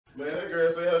Man, that girl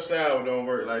say her shower don't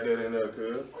work like that in there,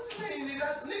 cuz. What you mean,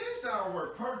 nigga? Nigga, this shower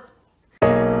work perfect.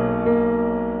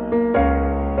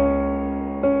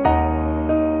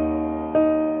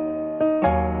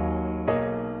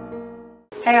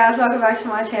 Hey guys, welcome back to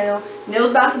my channel.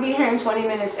 Neil's about to be here in 20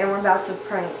 minutes and we're about to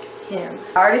prank him.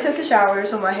 I already took a shower,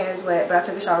 so my hair is wet, but I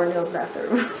took a shower in Neil's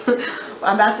bathroom.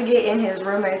 I'm about to get in his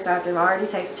roommate's bathroom. I already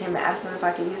texted him and asked him if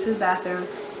I could use his bathroom.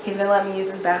 He's gonna let me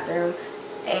use his bathroom.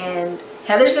 And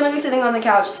Heather's gonna be sitting on the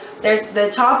couch. There's the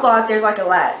top lock, there's like a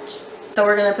latch. So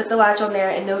we're gonna put the latch on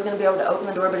there and Neil's gonna be able to open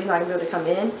the door, but he's not gonna be able to come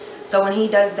in. So when he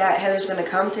does that, Heather's gonna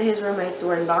come to his roommate's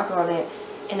door and knock on it.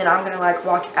 And then I'm gonna like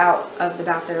walk out of the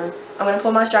bathroom. I'm gonna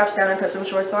pull my straps down and put some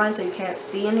shorts on so you can't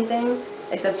see anything,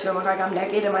 except it's gonna look like I'm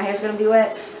naked and my hair's gonna be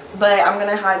wet. But I'm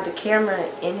gonna hide the camera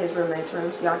in his roommate's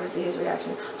room so y'all can see his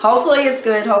reaction. Hopefully it's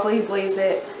good. Hopefully he believes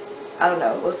it. I don't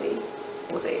know. We'll see.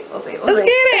 We'll see. We'll see. Let's get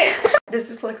it. Does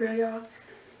this look real, y'all?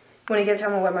 When he gets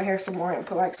home, I'm gonna wet my hair some more and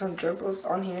put like some dripples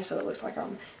on here so it looks like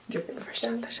I'm dripping. First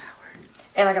out the shower.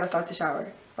 And I gotta start the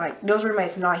shower. Like those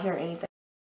roommates not hearing anything.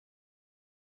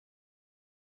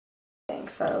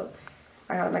 So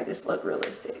I gotta make this look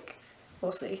realistic.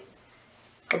 We'll see.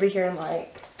 I'll be here in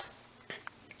like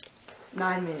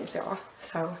 9 minutes, y'all.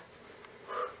 So,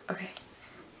 okay,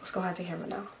 let's go hide the camera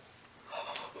now.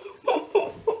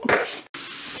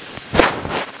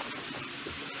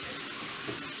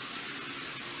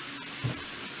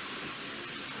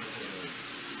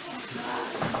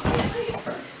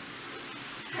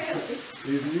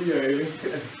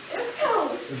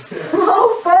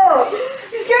 Oh fuck!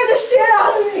 You scared the shit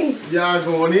out of me! Y'all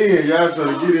going in. Y'all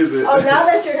trying to get it. Oh, now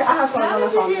that you're, I have fun. Now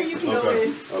that you're here, you can go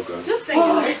in. Okay. Just stay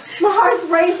in there. My heart's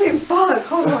racing. Fuck,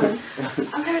 hold on.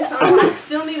 Okay, so I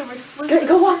still need a reflection.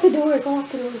 Go lock the door. Go lock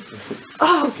the door.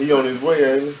 Oh. He on his way,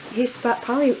 ain't he? He's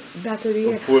probably about to be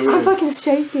here. I'm I'm fucking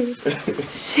shaking.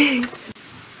 Shit.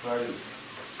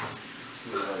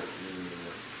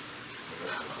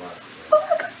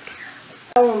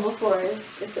 Before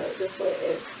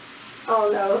oh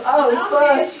no. Oh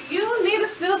fuck. You need to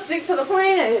still stick to the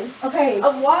plan. Okay.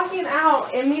 Of walking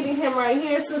out and meeting him right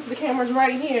here since the camera's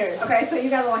right here. Okay, so you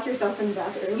gotta lock yourself in the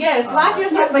bathroom. Yes, lock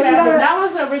yourself in the but bathroom. That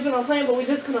was the original plan, but we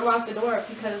just couldn't lock the door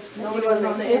because nobody was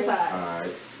on the inside.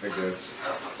 Alright, I guess.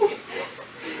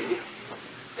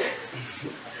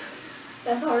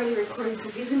 That's already recorded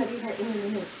because he's gonna be here in a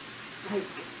minute. Like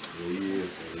He is.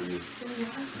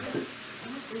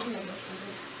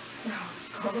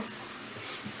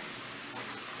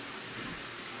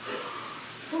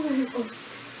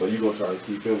 So you gonna try to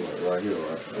keep him like right here,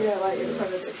 right? yeah, like in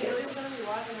front of the camera. Haley's gonna be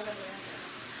walking over there.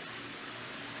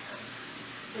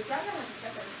 But y'all gonna have to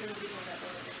check that as soon as you go that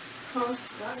door. Huh?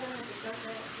 Y'all gonna have to check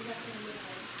that. You got to be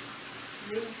like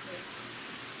really quick.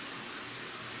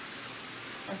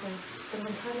 Okay. But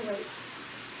I'm kind of like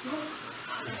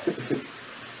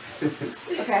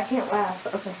okay, I can't laugh.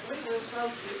 Okay.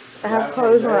 I have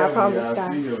clothes on, I promise,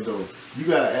 guys. You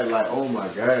gotta act like, oh my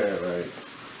god, like.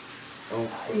 Oh.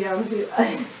 Yeah, I'm good.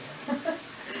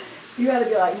 You gotta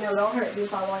be like, no, don't hurt me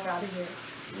if I walk out of here.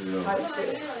 Yeah. Like,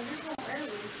 shit.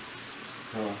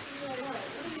 Huh.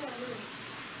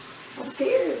 I'm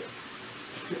scared.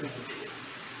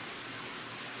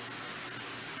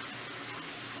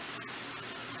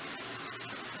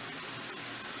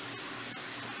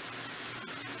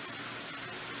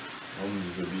 I'm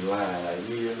just gonna be lying like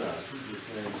me or not. She just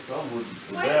saying something with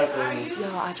the bathroom. Yo,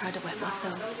 I tried to wet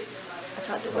myself. I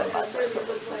tried to wet myself. So it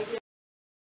looks like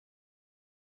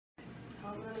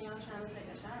How many of y'all trying to take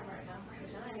a shower right now?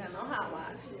 Because y'all ain't got no hot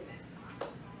wash.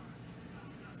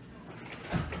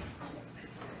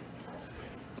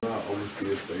 I'm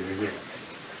still staying here.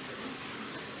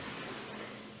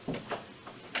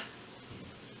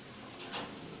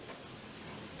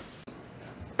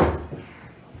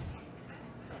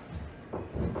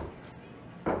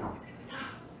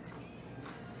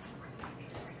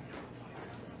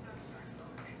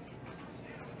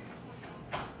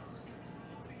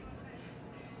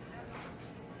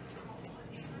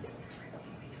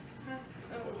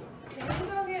 Can you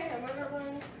go get hamburger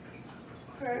buns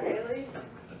for Haley?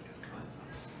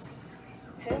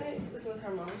 Haley is with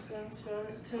her mom's son. She'll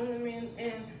tune them in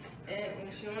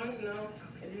and she wants to know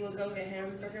if you will go get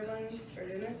hamburger buns for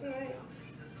dinner tonight.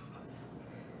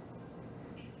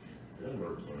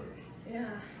 Hamburger buns?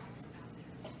 Yeah.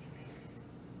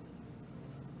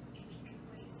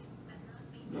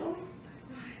 No.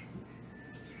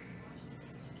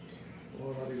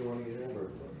 Well, how do you want to get hamburger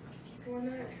buns? Why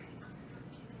not?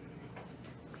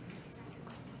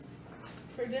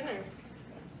 For dinner.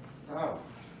 How?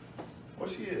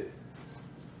 Where's she at?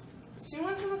 She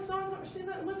went to the store. She's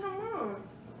with her mom.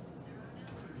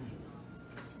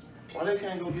 Why they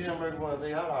can't go get hamburger buns?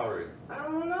 They out already. I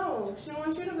don't know. She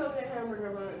wants you to go get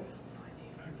hamburger buns.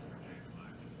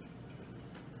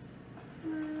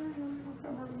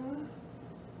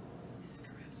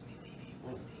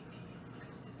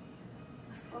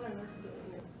 Tell her not to do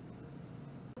it.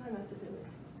 Tell her not to do it.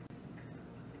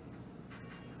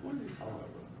 What is he talking about?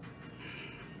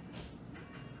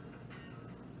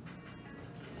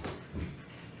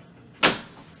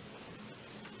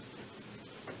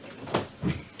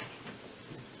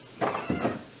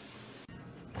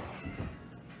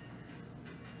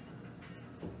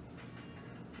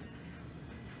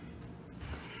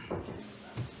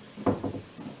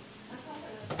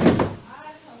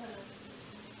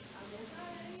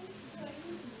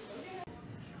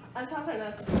 I told her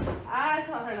not to do it. I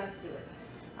told her not to do it.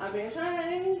 I've been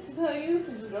trying to tell you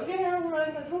to just go get hamburger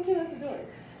buns. I told you not to do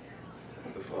it.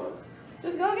 What the fuck?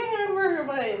 Just go get hamburger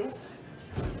buns.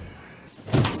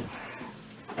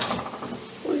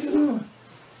 What are you doing?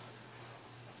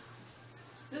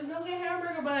 Just go get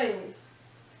hamburger buns.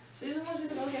 She just wants you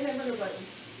to go get hamburger buns.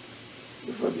 What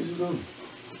the fuck is you doing?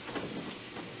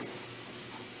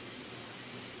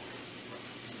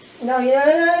 No,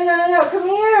 no, come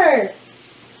here.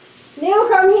 Neil,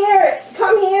 come here.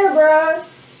 Come here, bruh.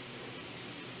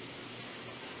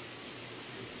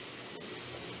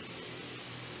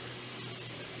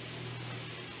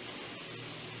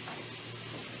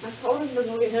 I told him to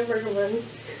go get hamburger buns.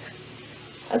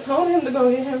 I told him to go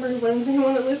get hamburger buns and he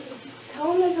wouldn't listen.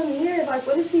 Tell him to come here. Like,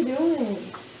 what is he doing?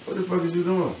 What the fuck is you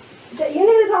doing? You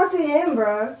need to talk to him,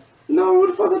 bruh. No, what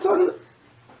the fuck I'm talking to?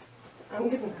 I'm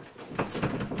giving up.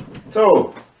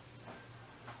 So.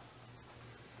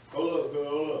 Hold up, girl,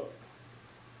 hold up.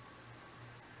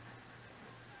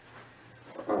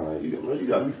 Alright, you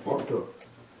got me fucked up.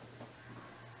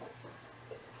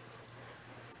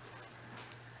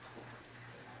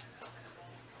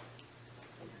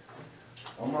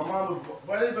 Oh, my mama,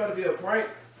 why this better be a prank?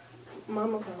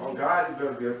 Mama, Oh, God, this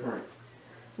better be a prank.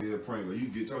 Be a prank, but you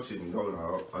get your shit and go,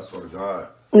 dog. I swear to God.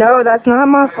 No, that's not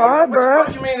my fault, What the bruh.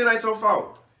 fuck you mean it ain't your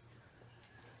fault?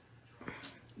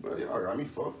 Bro, y'all got me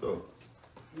fucked up.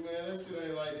 Man, that shit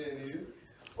ain't like that, nigga.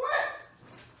 What?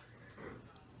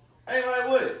 Ain't like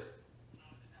what?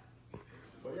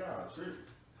 But y'all tripping.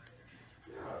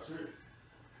 Y'all tripping.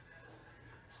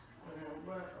 Man,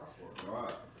 what? I swear to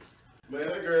God. Man,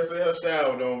 that girl say her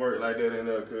shower don't work like that in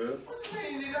there, cuz. What you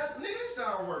mean, nigga? Nigga, this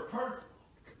sound work perfect.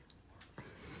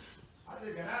 I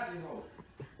just got out this hole.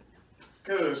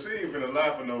 Cuz she ain't been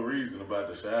alive for no reason about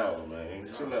the shower, man.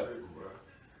 Chill out.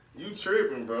 You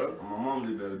tripping, bro. My mom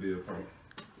just better be a prank.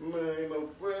 Man, ain't no,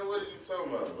 man, what are you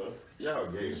talking about, bro? Y'all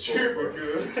gay. You tripping,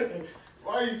 cuz.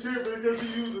 Why you tripping? Because she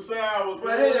used the shower,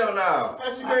 But hell nah.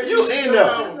 You in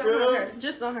there? there.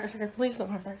 Just don't hurt her. Please don't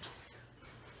hurt her.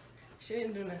 She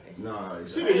didn't do nothing. Nah.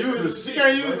 She can use the, she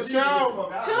can't use the shower.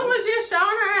 Toon was just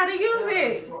showing her how to use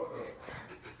it.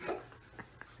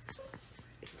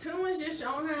 Toon was just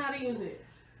showing her how to use it.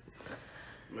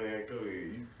 Man, go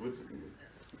ahead.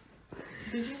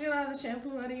 Did you get all the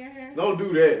shampoo out of your hair? Don't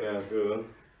do that now, cuz.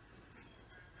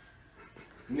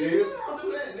 Nigga. Don't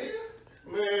do that, nigga.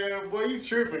 Man, boy, you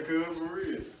tripping, cuz, for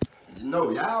real.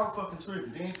 No, y'all fucking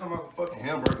tripping. They ain't talking about fucking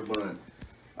hamburger bun.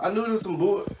 I knew there was some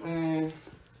bull. Man,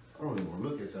 I don't even want to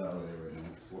look at y'all there right now. I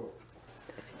swear.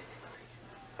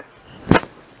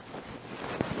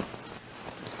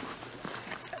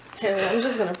 Haley, I'm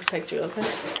just gonna protect you, okay?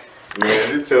 Man,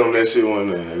 just tell him that shit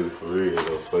wasn't there, for real,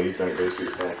 though. But he think that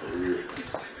shit something for real.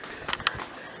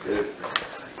 Yeah.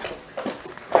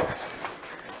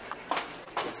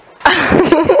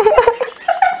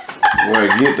 Boy,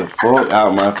 get the fuck out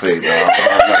of my face, dog.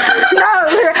 No,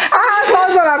 I have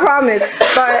clothes on, I promise.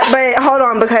 But hold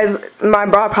on, because my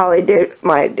bra probably did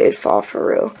fall for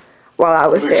real while I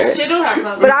was there. She do have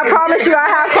clothes. But I promise you, I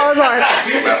have clothes on.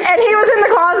 And he was in the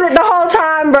closet the whole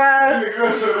time, bruh.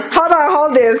 Hold on,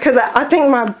 hold this, because I think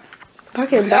my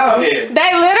fucking dog. They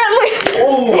literally.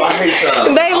 Oh, I hate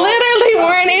y'all. They literally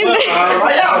weren't in there.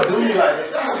 Why y'all do me like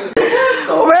that?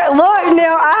 Look,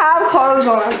 Neil, I have clothes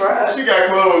on, bruh. She got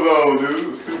clothes on,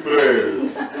 dude. Stupid ass.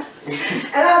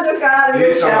 And I just got out of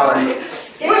this shower.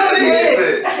 What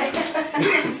is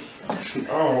that? I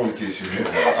don't want to kiss you. I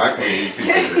can't even kiss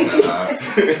you.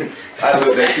 I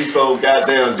looked at you so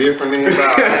goddamn different in here. I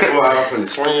swear I was finna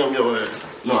slam your ass.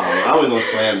 No, I was gonna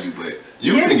slam you, but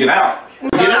you finna get out.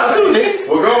 Get out too, nigga.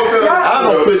 Well, go tell her. I'm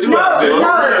gonna put you out there. No,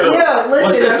 listen.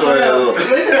 What's that?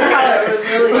 Listen to how it was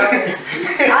really hard.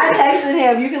 I texted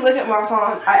him. You can listen look at my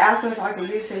phone. I asked him if I could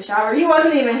use his shower. He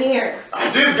wasn't even here.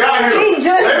 I just got here. He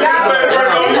just got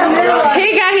here in the middle of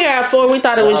He got here at 4. We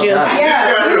thought it was you.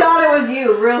 Yeah, we thought it was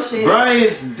you. Real shit. Brian,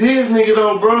 it's this nigga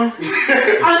though, bro.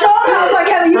 I told him, I was like,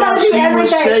 Heather, you gotta do She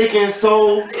was everything. shaking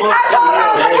so fucking I told him, I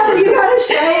was like, Heather, you gotta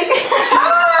shake.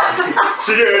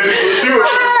 She was.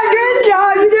 Good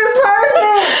job. You did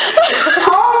perfect.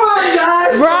 Oh my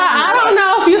gosh. Bro, I don't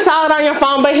know if you saw it on your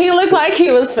phone, but he looked like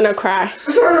he was finna cry.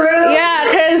 For real? Yeah,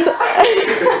 cause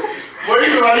Boy,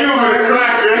 you look like you was gonna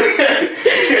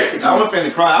cry. I wasn't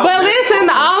finna cry. but listen,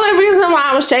 the only reason why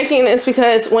I was shaking is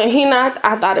because when he knocked,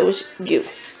 I thought it was you.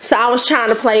 So I was trying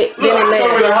to play it Look, then and I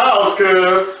come in there. the house,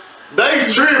 cuz they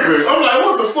tripping. I'm like,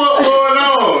 what the fuck going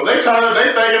on? They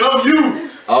thinking I'm you.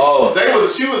 Oh.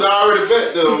 She was already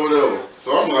back there or whatever.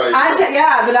 So I'm like,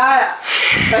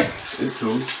 It's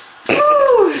cool.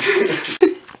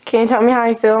 Can you tell me how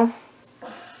you feel?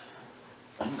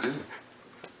 I'm good.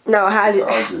 No, It's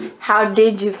all good. how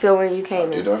did you feel when you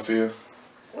came in? Did I feel?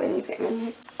 When you came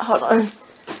in? Hold on.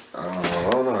 I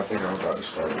don't know. I think I'm about to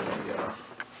start it on y'all.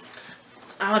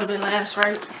 I would have been last,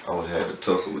 right? I would have had to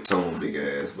tussle with Tone big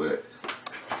ass, but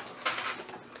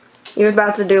You was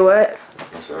about to do what?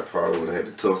 I said I probably would have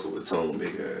had to tussle with Tone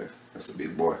big ass. That's a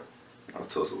big boy. I'll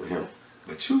tussle with him.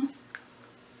 But you?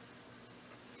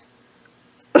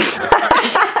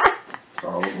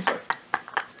 All I'm gonna say.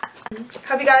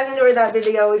 Hope you guys enjoyed that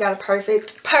video. We got a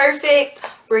perfect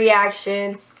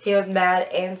reaction. He was mad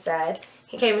and sad.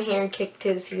 He came in here and kicked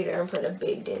his heater and put a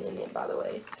big dent in it, by the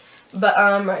way. But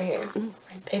right here,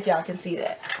 if y'all can see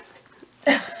that.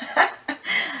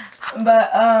 But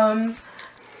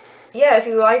yeah, if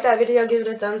you like that video, give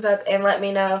it a thumbs up and let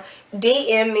me know.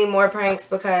 DM me more pranks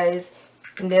because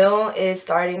Neil is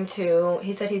starting to,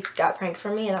 he said he's got pranks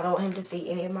for me and I don't want him to see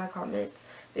any of my comments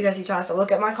because he tries to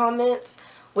look at my comments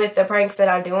with the pranks that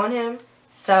I do on him.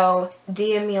 So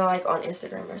DM me like on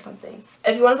Instagram or something.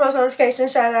 If you want to post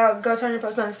notifications, shout out, go turn your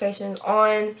post notifications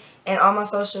on and all my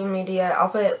social media. I'll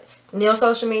put Neil's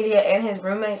social media and his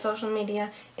roommate's social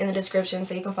media in the description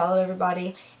so you can follow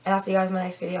everybody. And I'll see you guys in my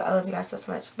next video. I love you guys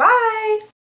so much. Bye!